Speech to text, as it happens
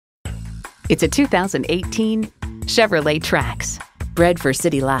It's a 2018 Chevrolet Trax. Bred for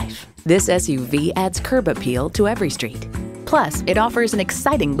city life, this SUV adds curb appeal to every street. Plus, it offers an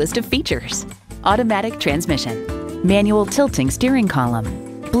exciting list of features: automatic transmission, manual tilting steering column,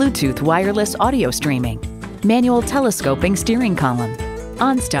 Bluetooth wireless audio streaming, manual telescoping steering column,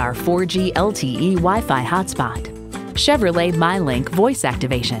 OnStar 4G LTE Wi-Fi hotspot, Chevrolet MyLink voice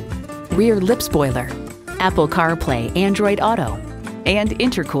activation, rear lip spoiler, Apple CarPlay Android Auto, and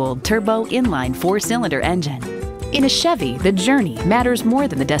intercooled turbo inline 4-cylinder engine. In a Chevy, the journey matters more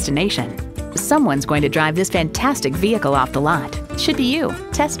than the destination. Someone's going to drive this fantastic vehicle off the lot. Should be you.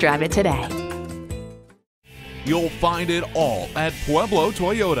 Test drive it today. You'll find it all at Pueblo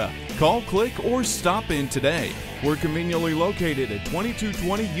Toyota. Call, click, or stop in today. We're conveniently located at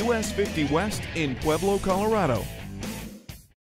 2220 US 50 West in Pueblo, Colorado.